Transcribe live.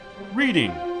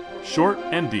Reading Short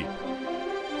and Deep.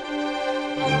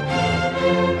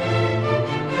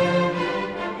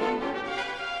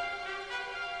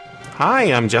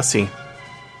 Hi, I'm Jesse.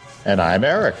 And I'm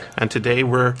Eric. And today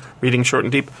we're reading Short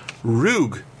and Deep,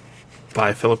 Roog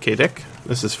by Philip K. Dick.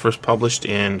 This is first published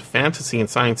in Fantasy and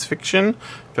Science Fiction,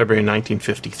 February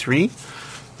 1953.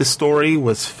 This story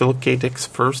was Philip K. Dick's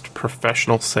first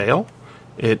professional sale.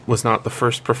 It was not the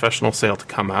first professional sale to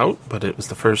come out, but it was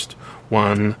the first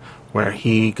one where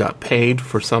he got paid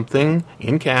for something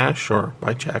in cash or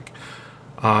by check,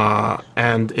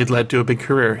 and it led to a big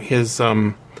career. His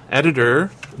editor,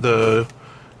 the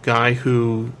guy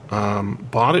who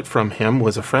bought it from him,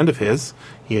 was a friend of his.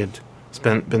 He had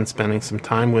been spending some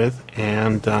time with,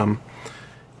 and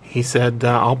he said,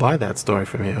 I'll buy that story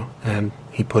from you. And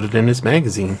he put it in his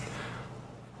magazine,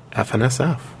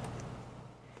 FNSF.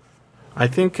 I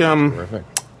think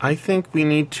we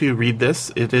need to read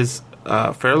this. It is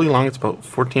fairly long. It's about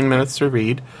 14 minutes to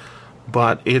read,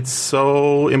 but it's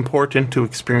so important to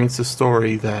experience the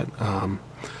story that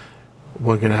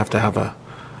we're going to have a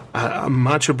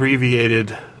much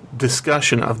abbreviated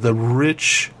discussion of the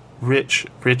richness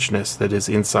that is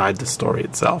inside the story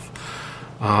itself.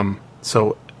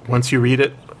 So once you read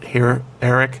it, hear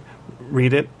Eric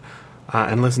read it,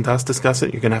 and listen to us discuss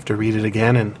it, you're going to have to read it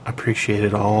again and appreciate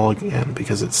it all again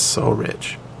because it's so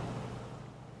rich.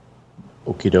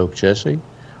 Okie doke, Jesse.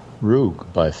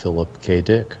 Roog by Philip K.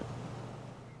 Dick.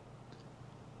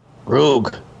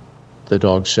 Roog, the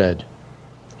dog said.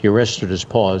 He rested his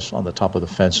paws on the top of the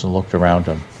fence and looked around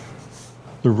him.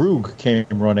 The Roog came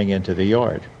running into the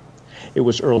yard. It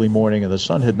was early morning and the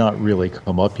sun had not really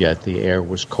come up yet. The air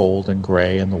was cold and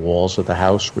gray and the walls of the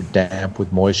house were damp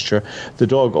with moisture. The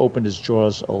dog opened his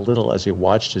jaws a little as he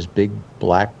watched his big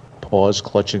black paws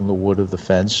clutching the wood of the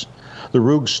fence. The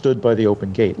Roog stood by the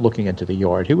open gate looking into the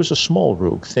yard. He was a small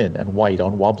Roog, thin and white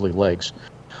on wobbly legs.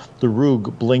 The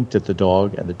Roog blinked at the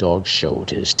dog and the dog showed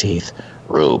his teeth.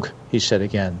 Roog, he said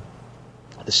again.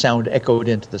 The sound echoed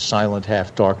into the silent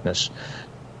half-darkness.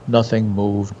 Nothing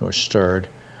moved nor stirred.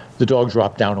 The dog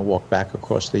dropped down and walked back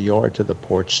across the yard to the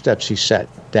porch steps. He sat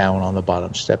down on the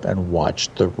bottom step and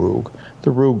watched the Roog. The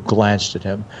Roog glanced at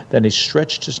him. Then he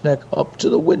stretched his neck up to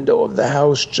the window of the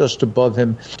house just above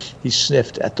him. He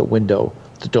sniffed at the window.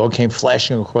 The dog came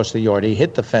flashing across the yard. He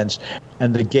hit the fence,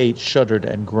 and the gate shuddered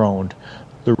and groaned.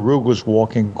 The Roog was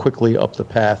walking quickly up the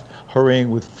path, hurrying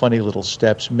with funny little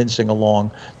steps, mincing along.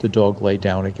 The dog lay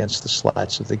down against the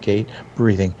slats of the gate,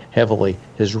 breathing heavily,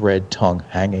 his red tongue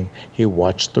hanging. He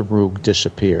watched the Roog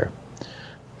disappear.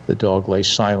 The dog lay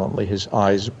silently, his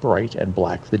eyes bright and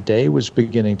black. The day was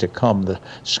beginning to come. The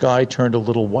sky turned a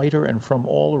little whiter, and from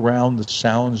all around the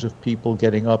sounds of people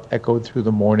getting up echoed through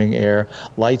the morning air.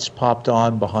 Lights popped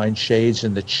on behind shades.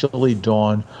 In the chilly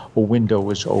dawn, a window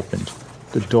was opened.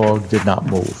 The dog did not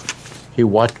move. He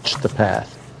watched the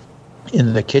path.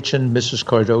 In the kitchen, Mrs.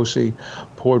 Cardosi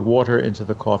poured water into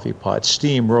the coffee pot.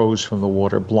 Steam rose from the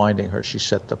water, blinding her. She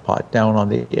set the pot down on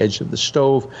the edge of the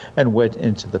stove and went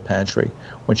into the pantry.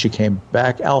 When she came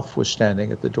back, Alf was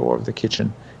standing at the door of the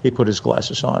kitchen. He put his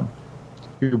glasses on.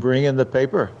 "You bring in the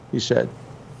paper," he said.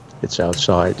 "It's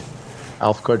outside."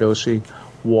 Alf Cardosi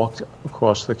walked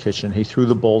across the kitchen. He threw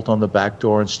the bolt on the back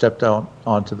door and stepped out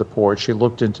onto the porch. He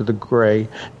looked into the gray,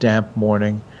 damp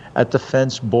morning. At the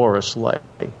fence, Boris lay,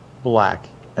 black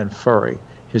and furry,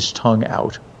 his tongue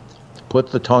out.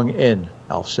 "Put the tongue in,"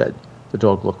 Alf said. The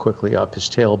dog looked quickly up. His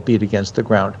tail beat against the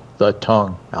ground. "The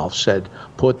tongue," Alf said.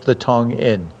 "Put the tongue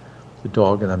in." The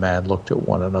dog and the man looked at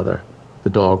one another. The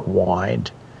dog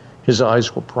whined. His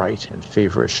eyes were bright and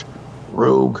feverish.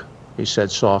 "Roog," he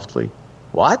said softly.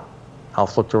 "What?"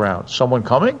 Alf looked around. "Someone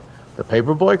coming? The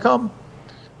paper boy come?"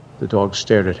 The dog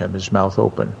stared at him, his mouth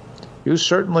open. "You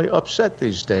certainly upset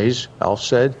these days," Alf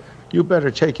said. "You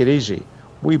better take it easy.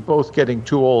 We both getting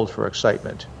too old for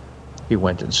excitement." He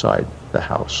went inside the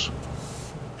house.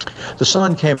 The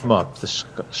sun came up. The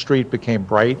street became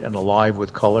bright and alive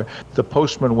with color. The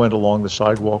postman went along the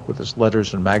sidewalk with his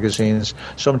letters and magazines.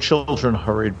 Some children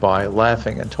hurried by,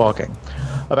 laughing and talking.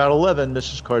 About 11,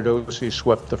 Mrs. Cardosi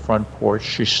swept the front porch.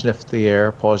 She sniffed the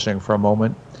air, pausing for a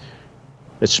moment.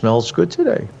 "It smells good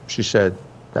today," she said.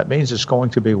 "That means it's going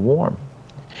to be warm."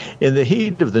 In the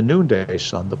heat of the noonday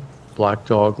sun, the black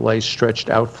dog lay stretched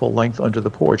out full length under the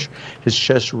porch. His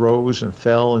chest rose and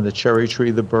fell. In the cherry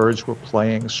tree, the birds were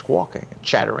playing, squawking and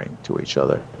chattering to each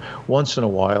other. Once in a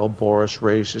while, Boris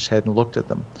raised his head and looked at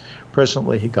them.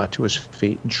 Presently, he got to his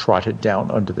feet and trotted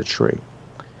down under the tree.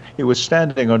 He was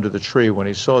standing under the tree when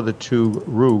he saw the two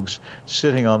Roogs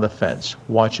sitting on the fence,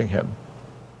 watching him.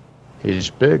 "He's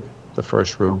big," the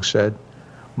first Roog said.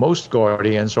 Most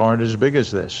guardians aren't as big as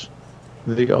this.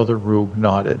 The other Rug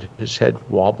nodded, his head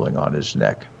wobbling on his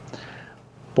neck.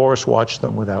 Boris watched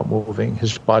them without moving,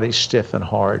 his body stiff and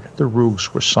hard. The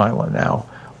Rugs were silent now,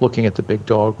 looking at the big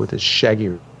dog with his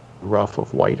shaggy ruff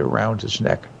of white around his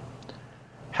neck.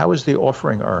 "How is the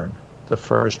offering urn?" the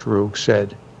first Rug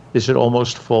said. "Is it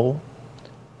almost full?"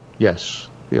 "Yes,"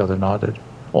 the other nodded.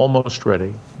 "Almost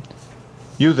ready."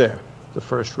 "You there," the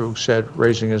first Rug said,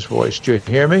 raising his voice. "Do you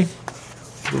hear me?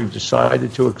 We've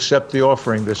decided to accept the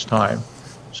offering this time,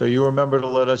 so you remember to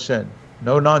let us in.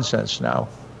 No nonsense now."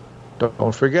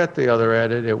 "Don't forget," the other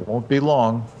added, "it won't be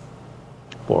long."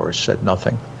 Boris said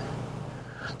nothing.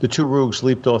 The two Rugs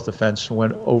leaped off the fence and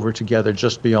went over together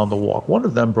just beyond the walk. One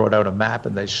of them brought out a map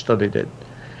and they studied it.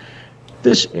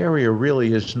 "This area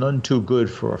really is none too good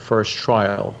for a first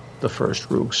trial," the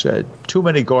first Rug said. "Too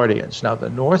many guardians. Now the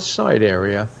north side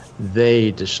area,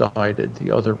 they decided,"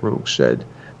 the other Rug said.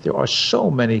 "There are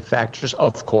so many factors."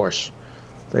 "Of course."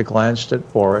 They glanced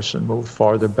at Boris and moved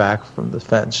farther back from the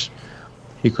fence.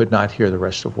 He could not hear the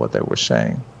rest of what they were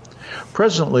saying.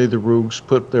 Presently, the Rugs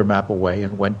put their map away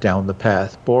and went down the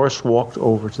path. Boris walked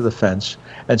over to the fence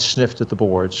and sniffed at the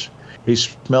boards. He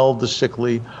smelled the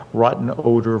sickly, rotten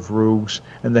odor of Rugs,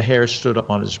 and the hair stood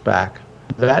up on his back.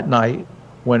 That night,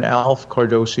 when Alf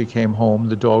Cardosi came home,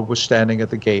 the dog was standing at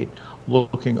the gate,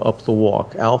 looking up the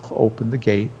walk. Alf opened the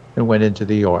gate and went into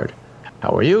the yard. "How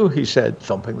are you?" he said,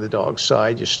 thumping the dog's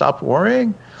side. "You stopped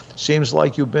worrying? Seems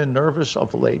like you've been nervous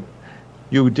of late.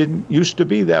 You didn't used to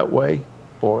be that way."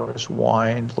 Boris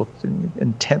whined, looking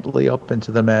intently up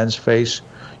into the man's face.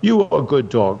 "You are a good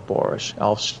dog, Boris,"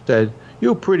 Alf said.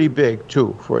 "You're pretty big,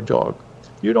 too, for a dog.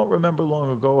 You don't remember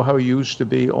long ago how you used to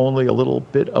be only a little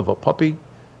bit of a puppy?"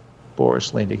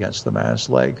 Boris leaned against the man's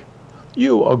leg.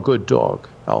 "You a good dog,"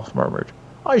 Alf murmured.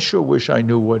 "I sure wish I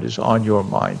knew what is on your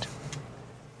mind."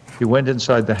 He went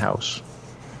inside the house.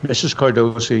 Mrs.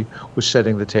 Cardosi was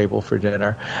setting the table for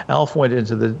dinner. Alf went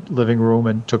into the living room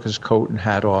and took his coat and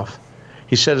hat off.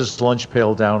 He set his lunch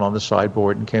pail down on the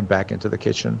sideboard and came back into the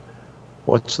kitchen.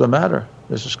 "What's the matter?"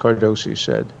 Mrs. Cardosi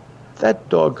said. "That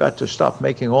dog got to stop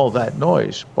making all that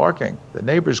noise, barking. The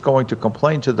neighbor's going to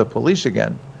complain to the police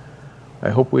again." "I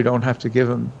hope we don't have to give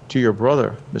him to your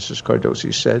brother," Mrs.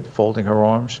 Cardosi said, folding her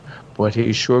arms. "But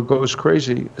he sure goes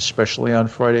crazy, especially on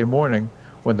Friday morning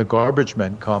when the garbage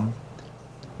men come."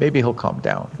 "Maybe he'll calm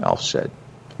down," Alf said.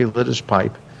 He lit his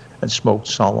pipe and smoked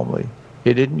solemnly.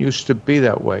 "He didn't used to be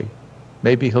that way.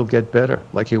 Maybe he'll get better,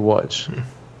 like he was."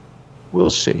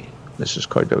 "We'll see," Mrs.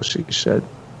 Cardosi said.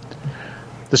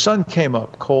 The sun came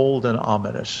up, cold and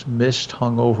ominous. Mist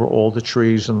hung over all the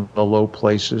trees and the low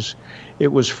places.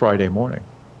 It was Friday morning.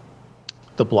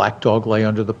 The black dog lay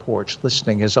under the porch,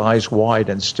 listening, his eyes wide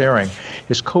and staring.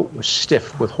 His coat was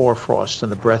stiff with hoarfrost,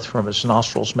 and the breath from his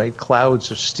nostrils made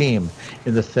clouds of steam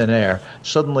in the thin air.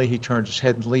 Suddenly he turned his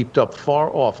head and leaped up.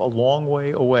 Far off, a long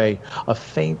way away, a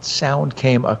faint sound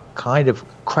came, a kind of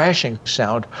crashing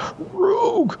sound.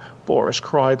 "Rug!" Boris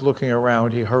cried, looking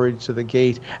around. He hurried to the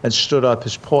gate and stood up,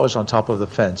 his paws on top of the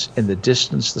fence. In the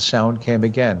distance, the sound came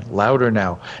again, louder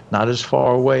now, not as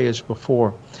far away as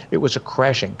before. It was a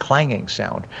crashing, clanging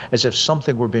sound, as if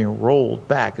something were being rolled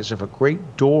back, as if a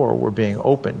great door were being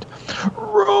opened.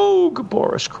 "Rug!"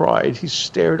 Boris cried. He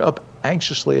stared up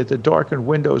anxiously at the darkened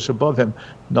windows above him.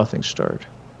 Nothing stirred.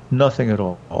 Nothing at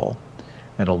all.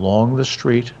 And along the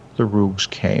street, the Rugs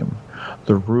came.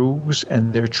 The Rugs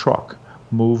and their truck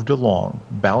moved along,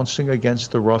 bouncing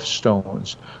against the rough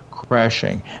stones,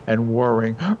 crashing and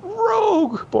whirring.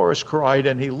 "Rug!" Boris cried,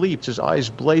 and he leaped, his eyes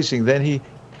blazing. Then he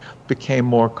became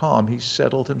more calm. He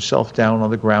settled himself down on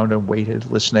the ground and waited,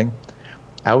 listening.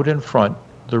 Out in front,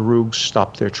 the Rugs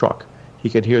stopped their truck. He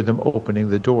could hear them opening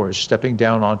the doors, stepping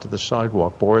down onto the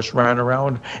sidewalk. Boris ran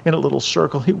around in a little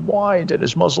circle. He whined, and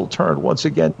his muzzle turned once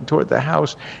again toward the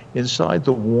house. Inside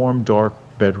the warm, dark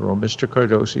bedroom, Mr.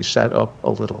 Cardosi sat up a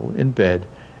little in bed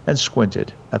and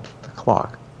squinted at the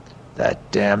clock. "That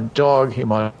damn dog," he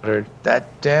muttered. "That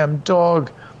damn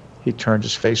dog." He turned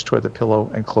his face toward the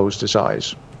pillow and closed his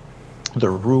eyes. The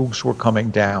Rugs were coming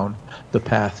down the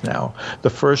path now. The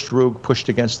first Rug pushed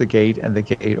against the gate, and the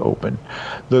gate opened.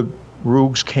 The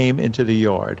Rugs came into the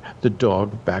yard. The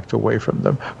dog backed away from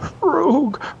them.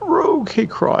 "Rug! Rug!" he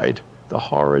cried. The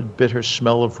horrid, bitter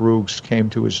smell of Rugs came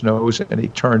to his nose, and he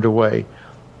turned away.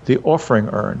 "The offering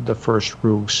urn," the first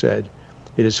Rug said.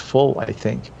 "It is full, I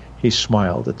think." He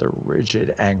smiled at the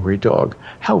rigid, angry dog.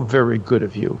 "How very good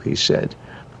of you," he said.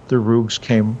 The Rugs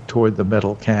came toward the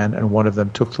metal can, and one of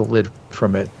them took the lid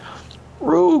from it.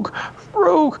 "Rug!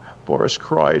 Rogue! Boris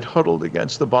cried, huddled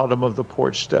against the bottom of the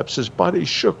porch steps. His body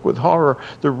shook with horror.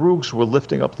 The Roogs were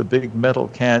lifting up the big metal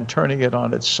can, turning it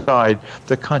on its side.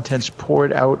 The contents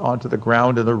poured out onto the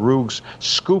ground, and the Roogs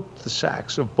scooped the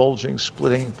sacks of bulging,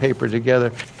 splitting paper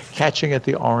together, catching at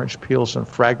the orange peels and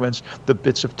fragments, the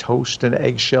bits of toast and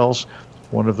eggshells.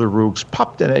 One of the Roogs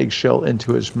popped an eggshell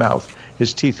into his mouth.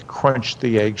 His teeth crunched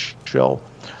the eggshell.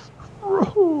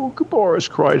 Rogue! Boris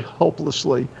cried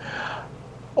helplessly,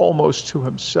 almost to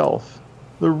himself.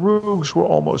 The Roogs were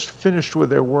almost finished with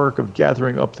their work of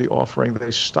gathering up the offering.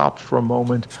 They stopped for a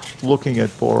moment, looking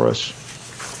at Boris.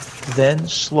 Then,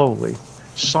 slowly,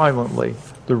 silently,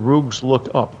 the Roogs looked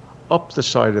up the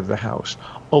side of the house,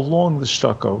 along the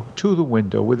stucco, to the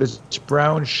window, with its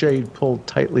brown shade pulled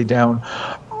tightly down.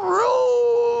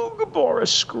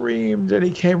 Boris screamed, and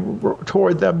he came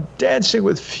toward them, dancing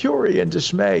with fury and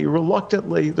dismay.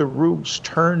 Reluctantly, the Roogs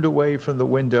turned away from the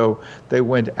window. They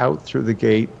went out through the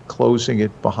gate, closing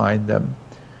it behind them.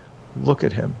 Look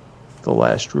at him, the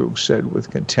last Roog said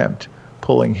with contempt,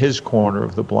 pulling his corner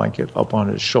of the blanket up on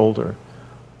his shoulder.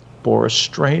 Boris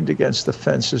strained against the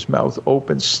fence, his mouth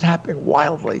open, snapping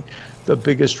wildly. The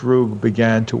biggest Roog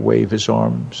began to wave his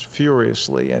arms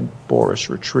furiously, and Boris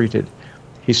retreated.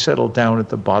 He settled down at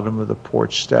the bottom of the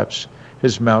porch steps,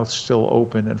 his mouth still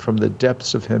open, and from the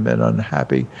depths of him an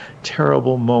unhappy,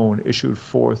 terrible moan issued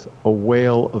forth, a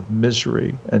wail of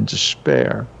misery and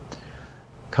despair.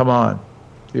 Come on,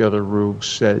 the other Roog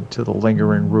said to the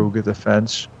lingering Roog at the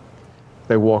fence.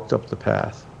 They walked up the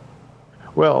path.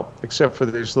 Well, except for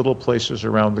these little places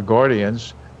around the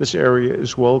Guardians, this area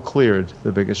is well cleared,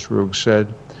 the biggest Roog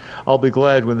said. I'll be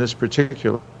glad when this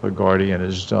particular Guardian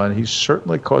is done. He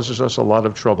certainly causes us a lot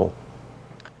of trouble.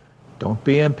 Don't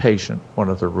be impatient, one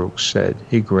of the Roogs said.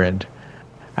 He grinned.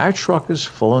 Our truck is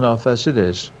full enough as it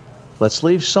is. Let's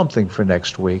leave something for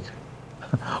next week.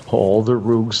 All the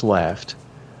Roogs laughed.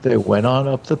 They went on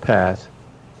up the path,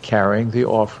 carrying the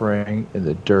offering in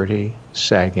the dirty,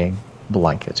 sagging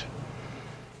blanket.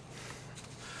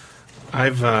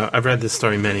 I've read this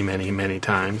story many, many, many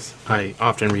times. I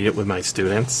often read it with my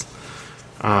students.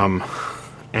 And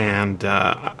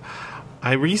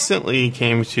I recently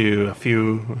came to a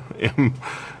few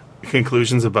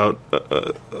conclusions about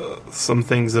some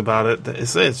things about it.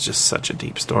 It's just such a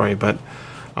deep story. But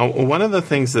one of the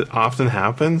things that often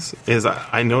happens is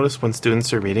I notice when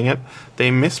students are reading it,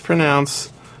 they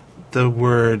mispronounce the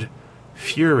word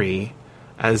fury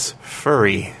as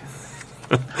furry.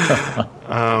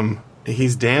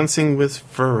 He's dancing with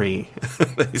furry,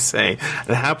 they say.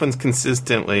 It happens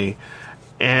consistently,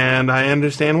 and I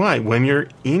understand why. When you're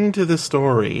into the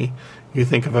story, you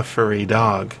think of a furry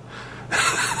dog.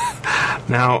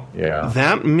 Now,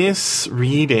 that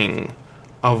misreading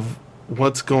of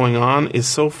what's going on is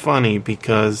so funny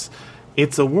because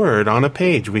it's a word on a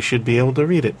page. We should be able to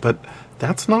read it, but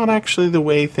that's not actually the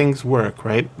way things work,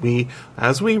 right?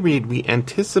 As we read, we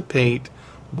anticipate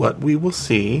what we will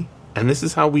see. And this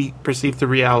is how we perceive the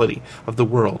reality of the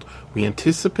world. We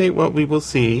anticipate what we will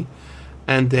see,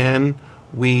 and then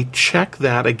we check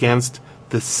that against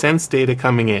the sense data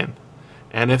coming in.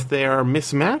 And if they are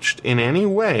mismatched in any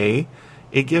way,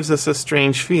 it gives us a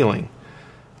strange feeling.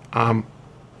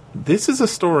 This is a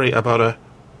story about a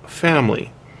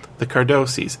family, the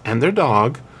Cardosis, and their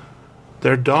dog.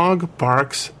 Their dog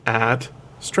barks at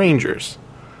strangers.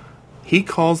 He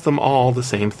calls them all the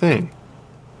same thing,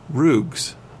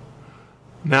 Roogs.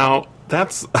 Now,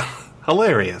 that's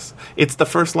hilarious. It's the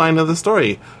first line of the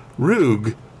story.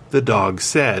 Roog, the dog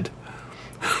said.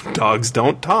 Dogs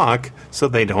don't talk, so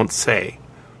they don't say.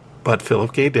 But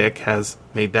Philip K. Dick has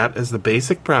made that as the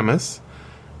basic premise.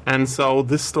 And so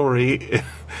this story,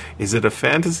 is it a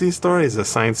fantasy story? Is it a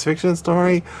science fiction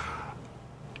story?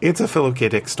 It's a Philip K.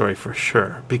 Dick story for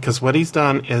sure. Because what he's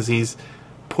done is he's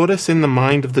put us in the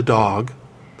mind of the dog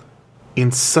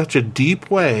in such a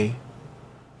deep way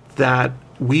that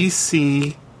we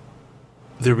see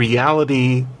the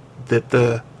reality that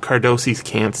the Cardosis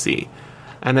can't see.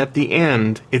 And at the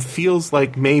end, it feels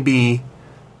like maybe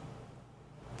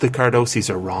the Cardosis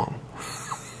are wrong.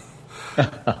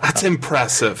 That's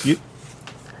impressive.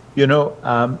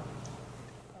 I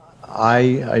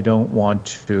don't want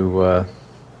to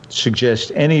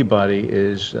suggest anybody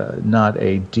is not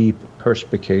a deep,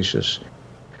 perspicacious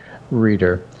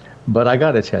reader, but I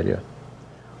got to tell you,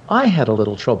 I had a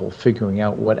little trouble figuring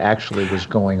out what actually was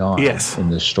going on in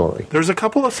this story. There's a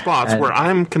couple of spots where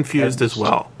I'm confused as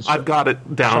well. I've got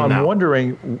it down now. I'm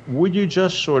wondering, would you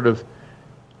just sort of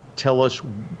tell us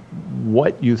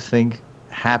what you think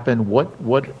happened, what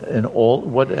an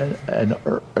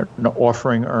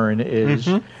offering urn is,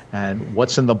 and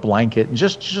what's in the blanket, and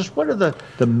just what are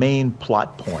the main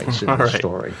plot points in the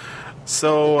story.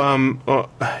 So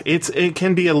it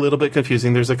can be a little bit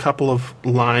confusing. There's a couple of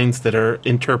lines that are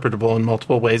interpretable in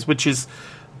multiple ways, which is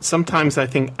sometimes, I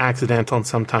think, accidental and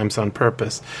sometimes on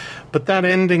purpose. But that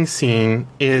ending scene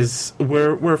is,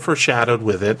 we're foreshadowed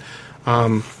with it.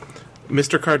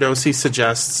 Mr. Cardosi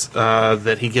suggests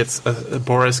that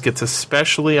Boris gets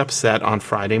especially upset on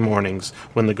Friday mornings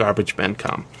when the garbage men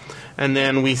come. And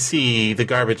then we see the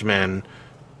garbage men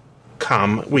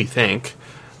come, we think,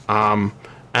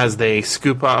 as they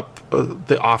scoop up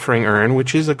the offering urn,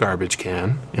 which is a garbage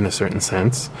can, in a certain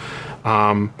sense.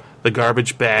 The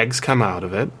garbage bags come out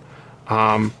of it.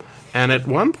 And at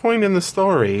one point in the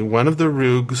story, one of the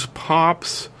Roogs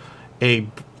pops a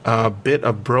bit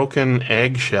of broken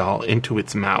eggshell into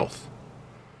its mouth.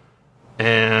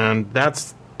 And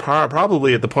that's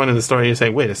probably at the point in the story you're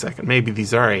saying, wait a second, maybe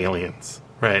these are aliens,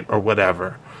 right? Or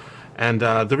whatever. And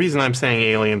the reason I'm saying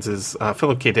aliens is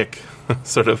Philip K. Dick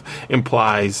sort of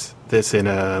implies this in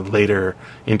a later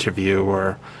interview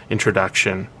or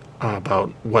introduction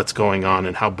about what's going on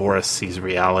and how Boris sees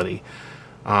reality.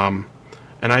 And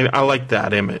I like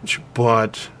that image,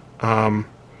 but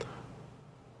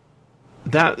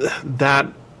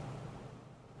that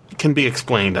can be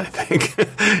explained, I think.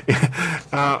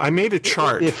 I made a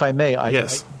chart. If I may,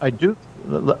 yes.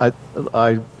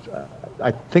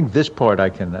 I think this part I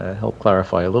can help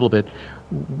clarify a little bit.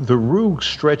 The Roog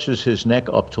stretches his neck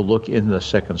up to look in the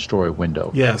second-story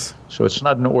window. Yes. So it's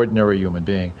not an ordinary human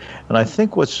being. And I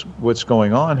think what's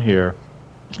going on here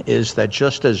is that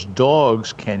just as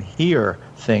dogs can hear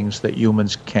things that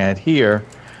humans can't hear,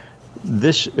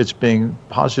 it's being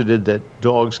posited that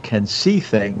dogs can see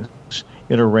things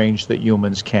in a range that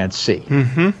humans can't see.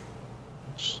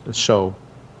 Mm-hmm. So,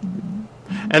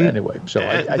 anyway,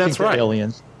 I think they're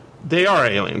aliens. They are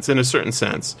aliens in a certain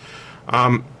sense.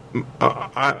 I've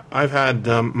had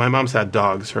my mom's had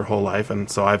dogs her whole life, and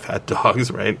so I've had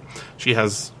dogs. Right? She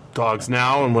has dogs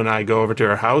now, and when I go over to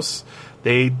her house,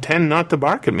 they tend not to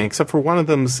bark at me, except for one of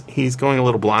them's he's going a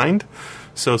little blind,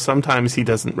 so sometimes he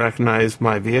doesn't recognize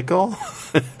my vehicle.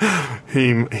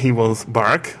 he will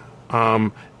bark.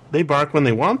 They bark when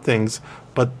they want things,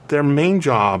 but their main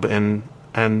job, and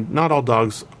not all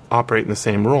dogs operate in the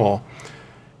same role,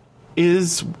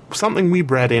 is something we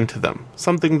bred into them,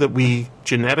 something that we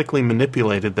genetically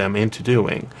manipulated them into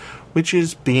doing, which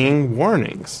is being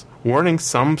warning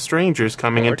some strangers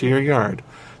coming into your yard.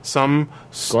 Some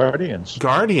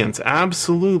Guardians,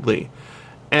 absolutely.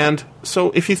 And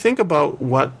so if you think about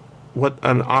what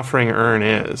an offering urn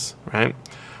is, right?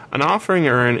 An offering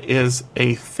urn is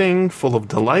a thing full of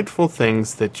delightful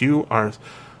things that you are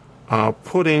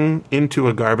putting into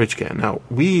a garbage can. Now,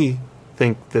 we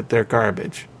think that they're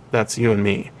garbage. That's you and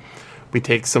me. We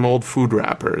take some old food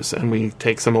wrappers, and we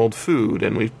take some old food,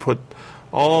 and we put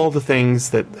all the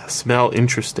things that smell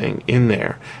interesting in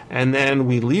there, and then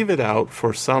we leave it out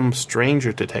for some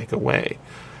stranger to take away.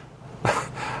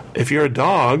 If you're a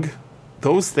dog,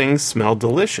 those things smell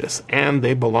delicious, and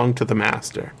they belong to the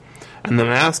master. And the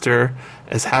master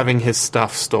is having his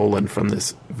stuff stolen from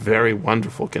this very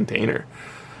wonderful container.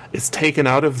 It's taken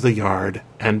out of the yard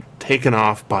and taken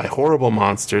off by horrible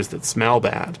monsters that smell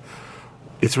bad.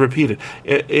 It's repeated.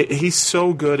 He's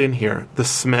so good in here. The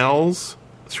smells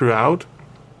throughout.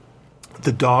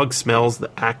 The dog smells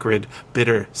the acrid,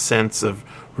 bitter scents of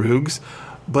Roogs.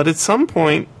 But at some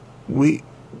point,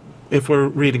 if we're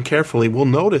reading carefully, we'll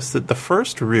notice that the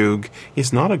first Roog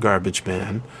is not a garbage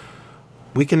man.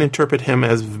 We can interpret him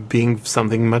as being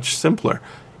something much simpler.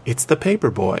 It's the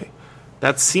paper boy.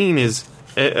 That scene is...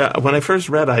 when I first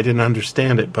read it, I didn't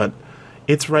understand it, but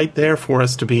it's right there for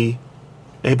us to be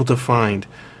able to find.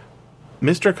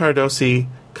 Mr. Cardosi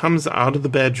comes out of the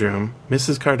bedroom.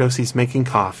 Mrs. Cardosi's making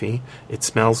coffee. It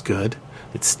smells good.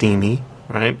 It's steamy,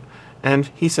 right? And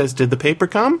he says, "Did the paper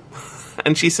come?"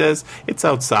 And she says, "It's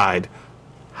outside."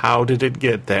 How did it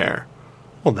get there?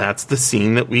 Well, that's the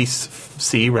scene that we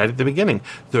see right at the beginning.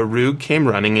 The Roog came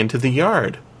running into the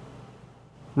yard.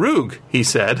 "Roog," he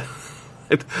said.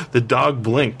 The dog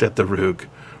blinked at the Roog,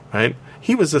 right?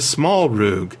 He was a small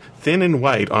Roog, thin and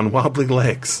white on wobbly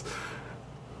legs.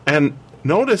 And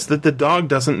notice that the dog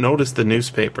doesn't notice the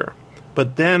newspaper.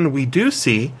 But then we do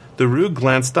see the Roog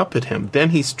glanced up at him. Then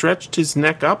he stretched his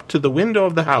neck up to the window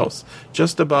of the house,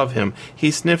 just above him.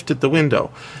 He sniffed at the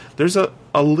window. There's a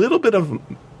little bit of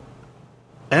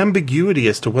ambiguity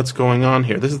as to what's going on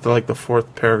here. This is like the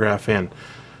fourth paragraph in.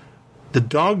 The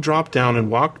dog dropped down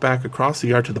and walked back across the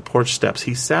yard to the porch steps.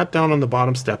 He sat down on the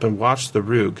bottom step and watched the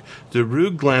Roog. The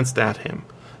Roog glanced at him.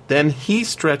 Then he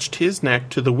stretched his neck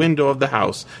to the window of the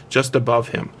house just above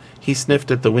him. He sniffed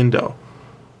at the window.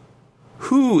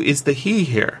 Who is the he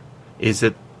here? Is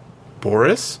it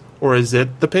Boris or is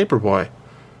it the paperboy?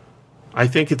 I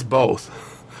think it's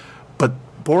both. But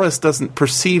Boris doesn't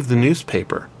perceive the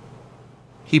newspaper.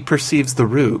 He perceives the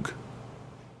Roog.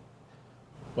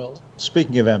 Well,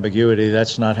 speaking of ambiguity,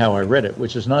 that's not how I read it,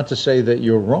 which is not to say that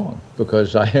you're wrong,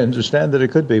 because I understand that it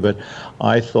could be, but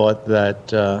I thought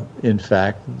that, in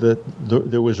fact, that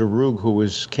there was a Roog who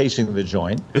was casing the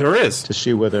joint. There is. To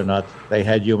see whether or not they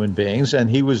had human beings, and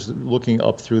he was looking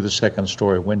up through the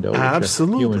second-story window, which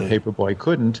absolutely. a human paperboy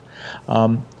couldn't.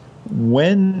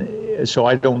 So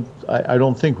I don't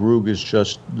think Roog is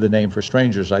just the name for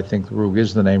strangers. I think Roog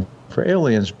is the name for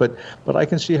aliens. But I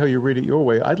can see how you read it your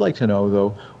way. I'd like to know,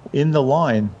 though, in the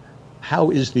line,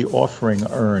 how is the offering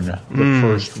urn? The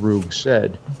first Roog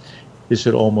said, is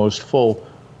it almost full?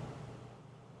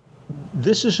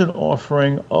 This is an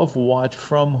offering of what,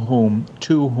 from whom,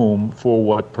 to whom, for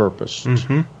what purpose?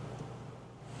 Mm-hmm.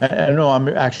 I know I'm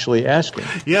actually asking.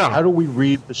 Yeah. How do we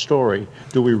read the story?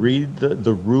 Do we read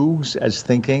the Roogs as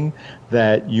thinking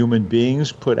that human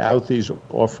beings put out these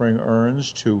offering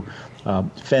urns to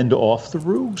fend off the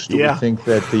Roogs? Do we think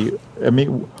that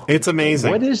it's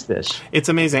amazing. What is this? It's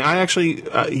amazing. I actually,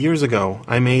 years ago,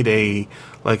 I made a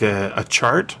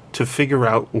chart to figure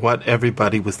out what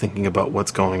everybody was thinking about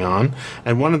what's going on.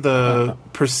 And one of the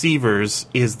perceivers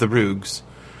is the Roogs.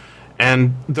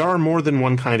 And there are more than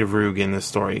one kind of Roog in this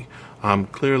story.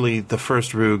 Clearly, the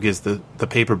first Roog is the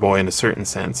paperboy in a certain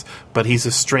sense, but he's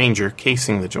a stranger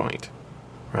casing the joint,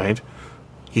 right?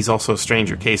 He's also a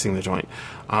stranger casing the joint.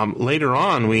 Later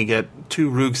on, we get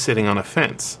two Roogs sitting on a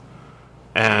fence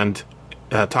and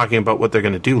talking about what they're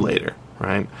going to do later,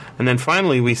 right? And then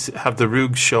finally, we have the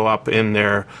Roogs show up in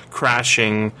their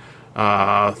crashing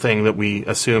thing that we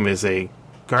assume is a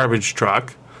garbage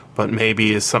truck, but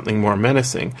maybe is something more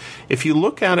menacing. If you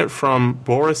look at it from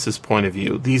Boris's point of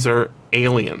view, these are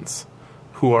aliens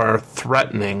who are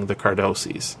threatening the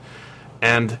Cardossis.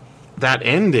 And that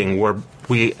ending where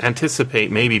we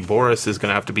anticipate maybe Boris is going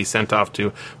to have to be sent off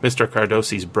to Mr.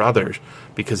 Cardossi's brother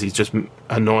because he's just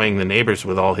annoying the neighbors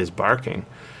with all his barking,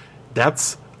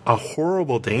 that's a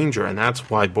horrible danger, and that's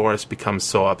why Boris becomes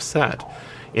so upset.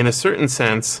 In a certain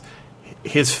sense,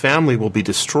 his family will be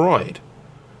destroyed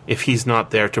if he's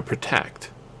not there to protect,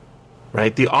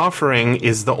 right? The offering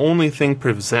is the only thing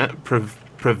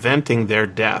preventing their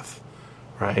death,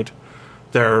 right?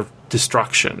 Their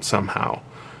destruction somehow.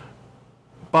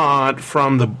 But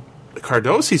from the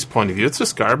Cardossi's point of view, it's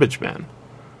just garbage men.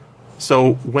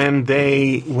 So when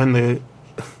the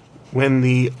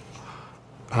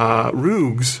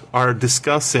Roogs are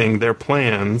discussing their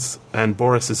plans and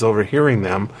Boris is overhearing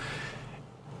them,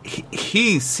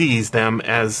 he sees them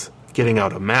as getting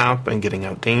out a map and getting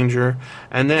out danger.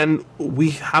 And then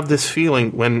we have this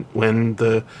feeling when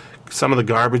some of the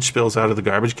garbage spills out of the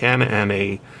garbage can and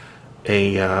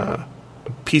a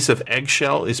piece of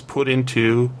eggshell is put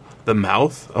into the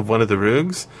mouth of one of the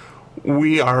Roogs,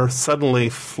 we are suddenly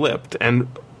flipped and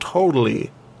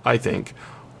totally, I think,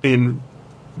 in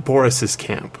Boris's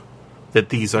camp, that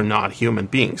these are not human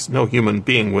beings. No human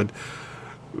being would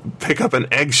pick up an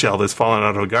eggshell that's fallen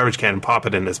out of a garbage can and pop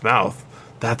it in his mouth.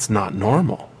 That's not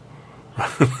normal.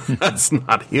 That's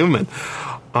not human.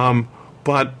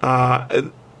 But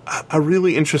a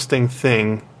really interesting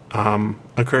thing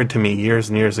occurred to me years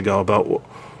and years ago about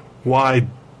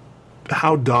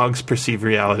how dogs perceive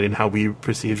reality and how we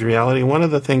perceive reality. One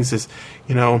of the things is,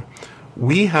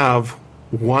 we have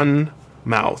one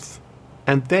mouth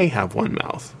and they have one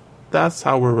mouth. That's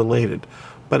how we're related.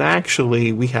 But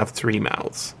actually, we have three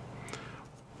mouths.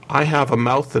 I have a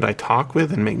mouth that I talk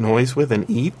with and make noise with and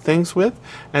eat things with,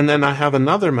 and then I have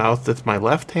another mouth that's my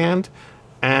left hand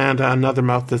and another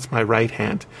mouth that's my right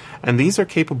hand. And these are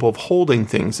capable of holding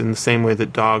things in the same way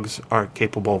that dogs are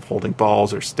capable of holding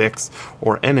balls or sticks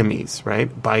or enemies,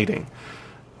 right? Biting.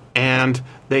 And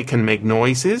they can make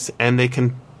noises and they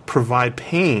can provide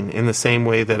pain in the same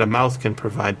way that a mouth can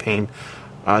provide pain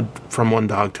from one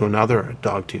dog to another, or a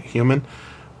dog to a human.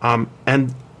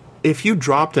 And if you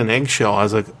dropped an eggshell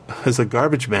as a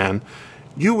garbage man,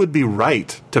 you would be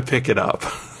right to pick it up.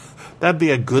 That'd be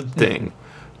a good thing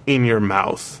in your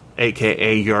mouth,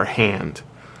 aka your hand.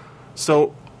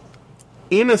 So,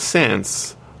 in a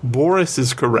sense, Boris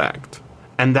is correct.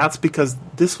 And that's because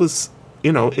this was,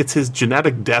 it's his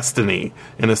genetic destiny,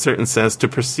 in a certain sense, to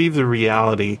perceive the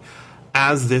reality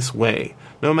as this way.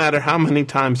 No matter how many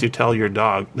times you tell your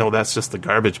dog, no, that's just the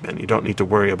garbage bin. You don't need to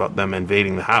worry about them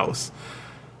invading the house.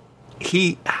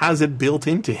 He has it built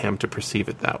into him to perceive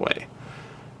it that way.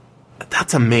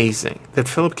 That's amazing that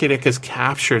Philip K. Dick has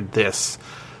captured this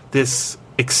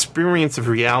experience of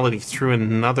reality through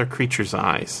another creature's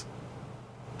eyes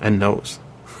and nose.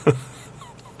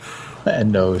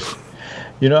 And nose.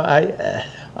 You know,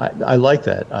 I like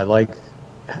that. I like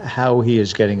how he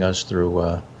is getting us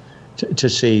through to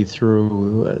see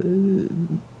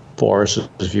through Boris's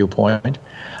viewpoint.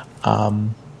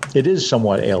 It is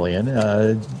somewhat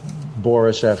alien.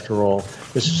 Boris, after all,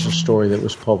 this is a story that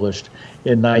was published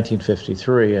in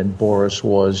 1953, and Boris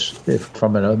was,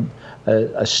 from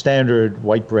a standard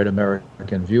white bread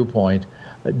American viewpoint,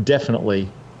 definitely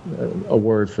a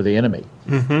word for the enemy,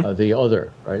 the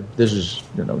other. Right? This is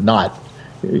not.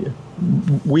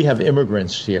 We have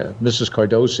immigrants here. Mrs.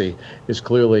 Cardosi is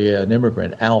clearly an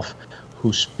immigrant. Alf,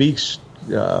 who speaks,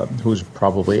 who's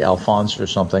probably Alphonse or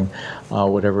something,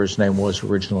 whatever his name was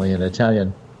originally in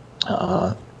Italian.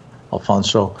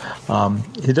 Alfonso,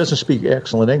 he doesn't speak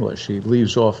excellent English. He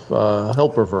leaves off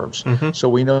helper verbs. So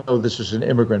we know this is an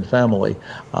immigrant family.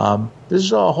 This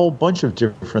is a whole bunch of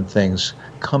different things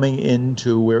coming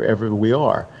into wherever we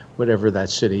are, whatever that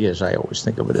city is. I always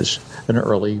think of it as an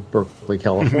early Berkeley,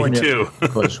 California. Me too.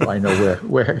 Because I know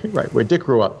where Dick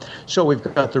grew up. So we've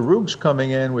got the Ruges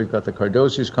coming in, we've got the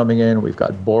Cardosis coming in, we've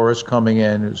got Boris coming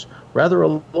in, who's rather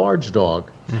a large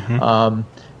dog.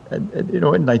 In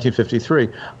 1953.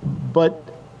 But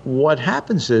what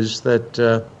happens is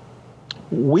that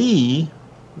we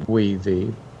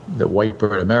the white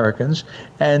bread Americans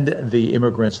and the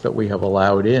immigrants that we have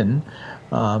allowed in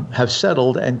have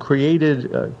settled and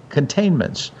created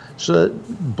containments so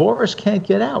that Boris can't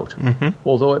get out.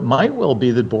 Although it might well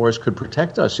be that Boris could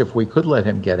protect us if we could let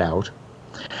him get out.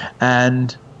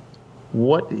 And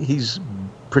what he's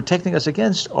protecting us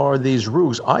against are these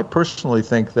Ruges. I personally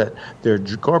think that their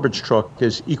garbage truck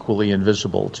is equally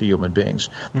invisible to human beings,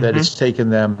 that it's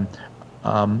taken them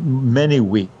many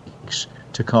weeks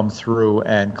to come through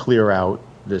and clear out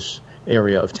this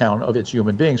area of town of its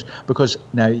human beings. Because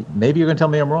now, maybe you're going to tell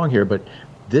me I'm wrong here, but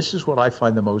this is what I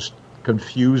find the most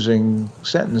confusing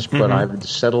sentence, but I've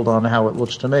settled on how it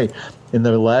looks to me. In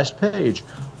the last page,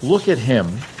 look at him,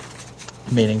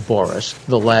 meaning Boris,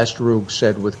 the last Ruge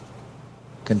said with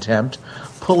contempt,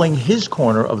 pulling his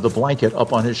corner of the blanket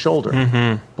up on his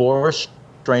shoulder. Boris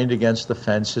strained against the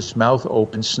fence, his mouth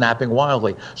open, snapping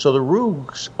wildly. So the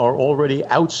Ruges are already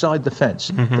outside the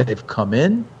fence. They've come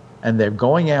in, and they're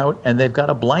going out, and they've got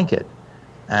a blanket.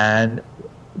 And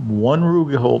one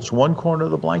Ruge holds one corner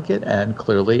of the blanket, and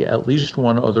clearly at least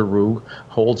one other Ruge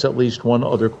holds at least one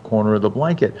other corner of the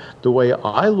blanket. The way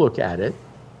I look at it,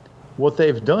 what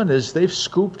they've done is they've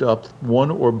scooped up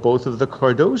one or both of the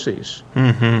Cardosis.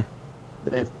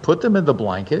 They've put them in the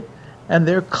blanket, and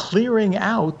they're clearing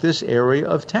out this area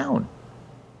of town.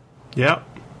 Yep.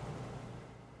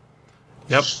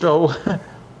 So,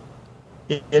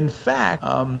 in fact,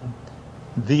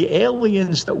 the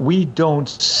aliens that we don't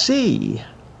see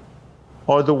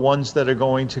are the ones that are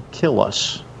going to kill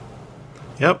us.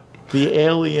 Yep. The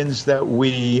aliens that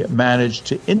we manage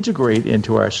to integrate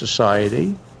into our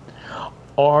society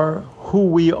are who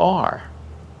we are.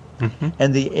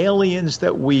 And the aliens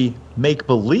that we make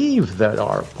believe that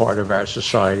are part of our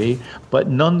society, but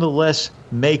nonetheless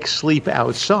make sleep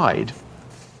outside,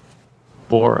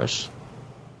 Boris,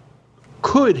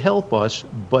 could help us,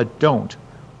 but don't.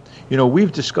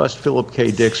 We've discussed Philip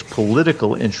K. Dick's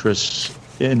political interests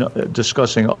in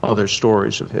discussing other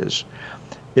stories of his.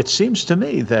 It seems to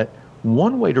me that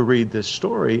one way to read this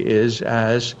story is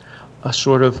as a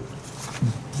sort of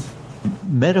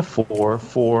metaphor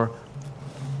for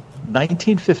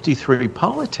 1953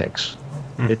 politics.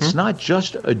 It's not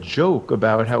just a joke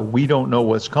about how we don't know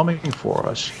what's coming for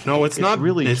us. No, it's not.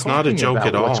 Really, it's not a joke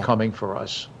at all. What's coming for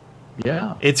us?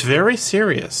 Yeah, it's very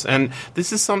serious, and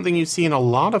this is something you see in a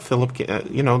lot of Philip.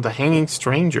 The Hanging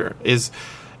Stranger is.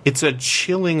 It's a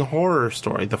chilling horror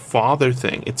story. The father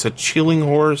thing. It's a chilling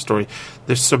horror story.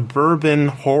 There's suburban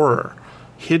horror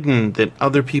hidden that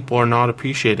other people are not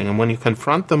appreciating, and when you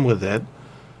confront them with it,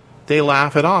 they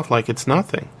laugh it off like it's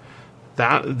nothing.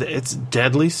 It's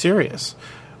deadly serious.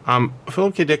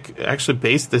 Philip K. Dick actually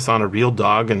based this on a real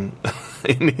dog in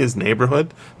his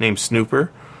neighborhood named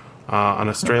Snooper, an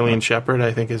Australian Shepherd,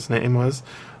 I think his name was,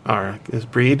 or his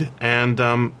breed, and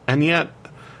yet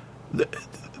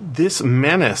this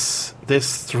menace,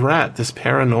 this threat, this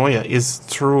paranoia is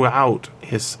throughout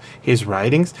his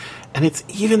writings, and it's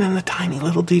even in the tiny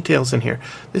little details in here.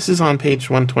 This is on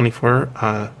page 124,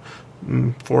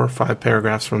 4 or 5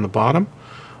 paragraphs from the bottom.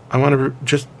 I want to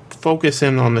just focus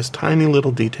in on this tiny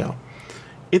little detail.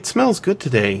 It smells good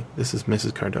today. This is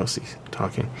Mrs. Cardosi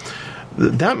talking.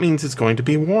 That means it's going to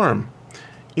be warm.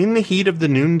 In the heat of the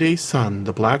noonday sun,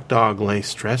 the black dog lay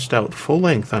stretched out full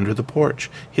length under the porch.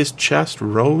 His chest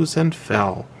rose and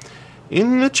fell.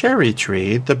 In the cherry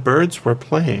tree, the birds were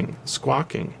playing,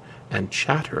 squawking, and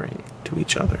chattering to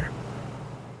each other.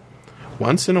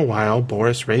 Once in a while,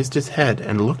 Boris raised his head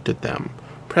and looked at them.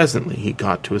 Presently, he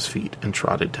got to his feet and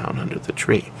trotted down under the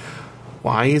tree.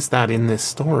 Why is that in this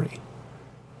story?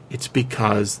 It's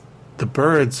because the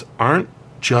birds aren't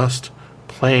just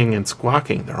playing and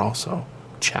squawking, they're also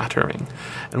chattering.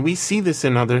 And we see this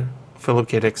in other Philip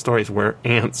K. Dick stories where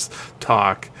ants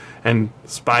talk and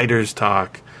spiders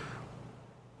talk.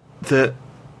 The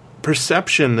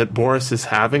perception that Boris is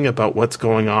having about what's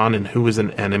going on and who is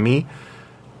an enemy,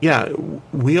 yeah,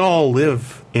 we all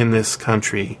live in this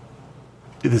country,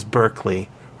 this Berkeley,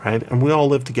 right? And we all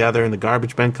live together, and the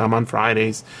garbage men come on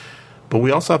Fridays. But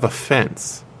we also have a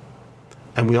fence,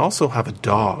 and we also have a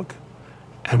dog.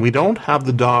 And we don't have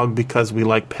the dog because we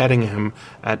like petting him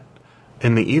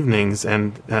in the evenings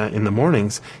and in the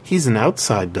mornings. He's an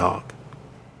outside dog.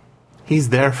 He's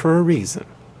there for a reason.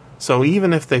 So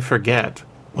even if they forget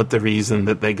what the reason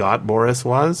that they got Boris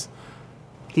was,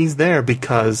 he's there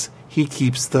because he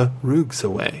keeps the Roogs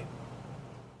away.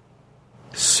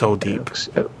 So deep.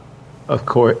 Of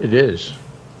course it is.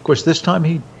 Of course, this time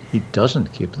he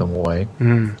doesn't keep them away.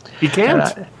 He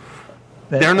can't.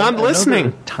 They're not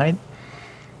listening.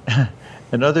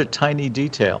 Another tiny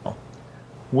detail.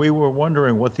 We were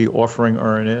wondering what the offering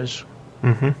urn is.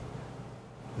 Mm-hmm.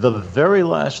 The very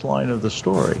last line of the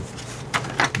story.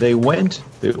 They went,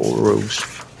 the Roogs,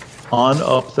 on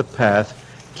up the path,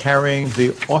 carrying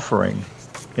the offering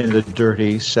in the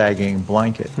dirty, sagging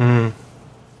blanket.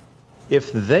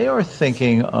 If they are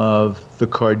thinking of the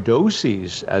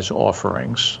Cardosis as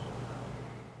offerings,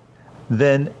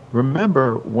 then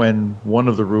remember when one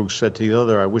of the Roogs said to the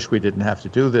other, I wish we didn't have to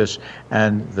do this,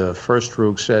 and the first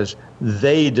Roog says,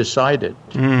 they decided.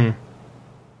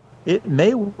 It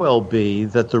may well be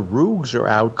that the Roogs are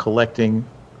out collecting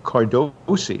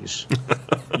Cardosis,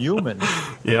 humans,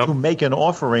 who make an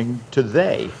offering to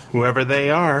they. Whoever they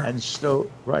are. And so,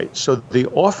 right, so the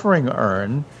offering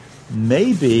urn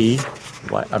may be,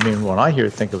 I mean, when I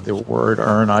think of the word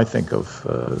urn, I think of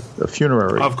a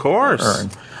funerary of course.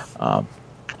 Urn.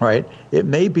 Right? It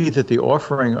may be that the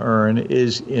offering urn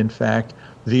is, in fact,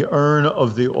 the urn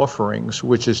of the offerings,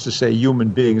 which is to say human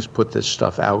beings put this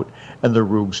stuff out and the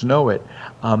Roogs know it.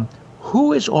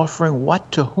 Who is offering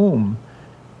what to whom?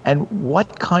 And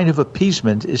what kind of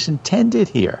appeasement is intended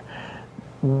here?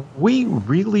 We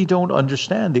really don't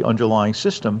understand the underlying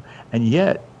system, and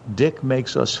yet Dick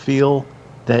makes us feel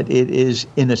that it is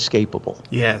inescapable.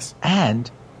 Yes.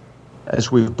 And,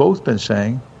 as we've both been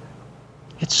saying,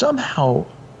 it somehow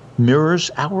mirrors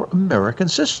our American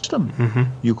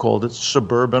system. You called it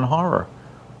suburban horror.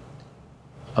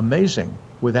 Amazing.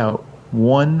 Without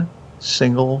one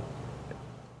single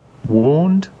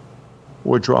wound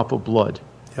or drop of blood.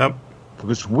 Yep.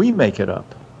 Because we make it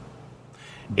up.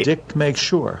 Dick makes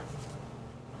sure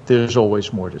there's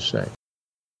always more to say.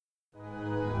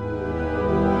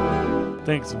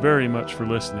 Thanks very much for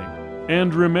listening.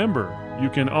 And remember, you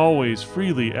can always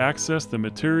freely access the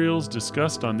materials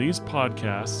discussed on these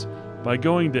podcasts by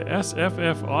going to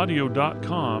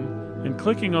sffaudio.com and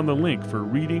clicking on the link for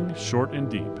Reading Short and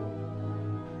Deep.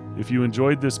 If you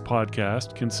enjoyed this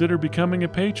podcast, consider becoming a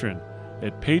patron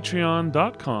at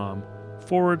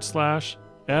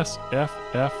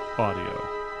patreon.com/SFF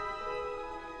Audio.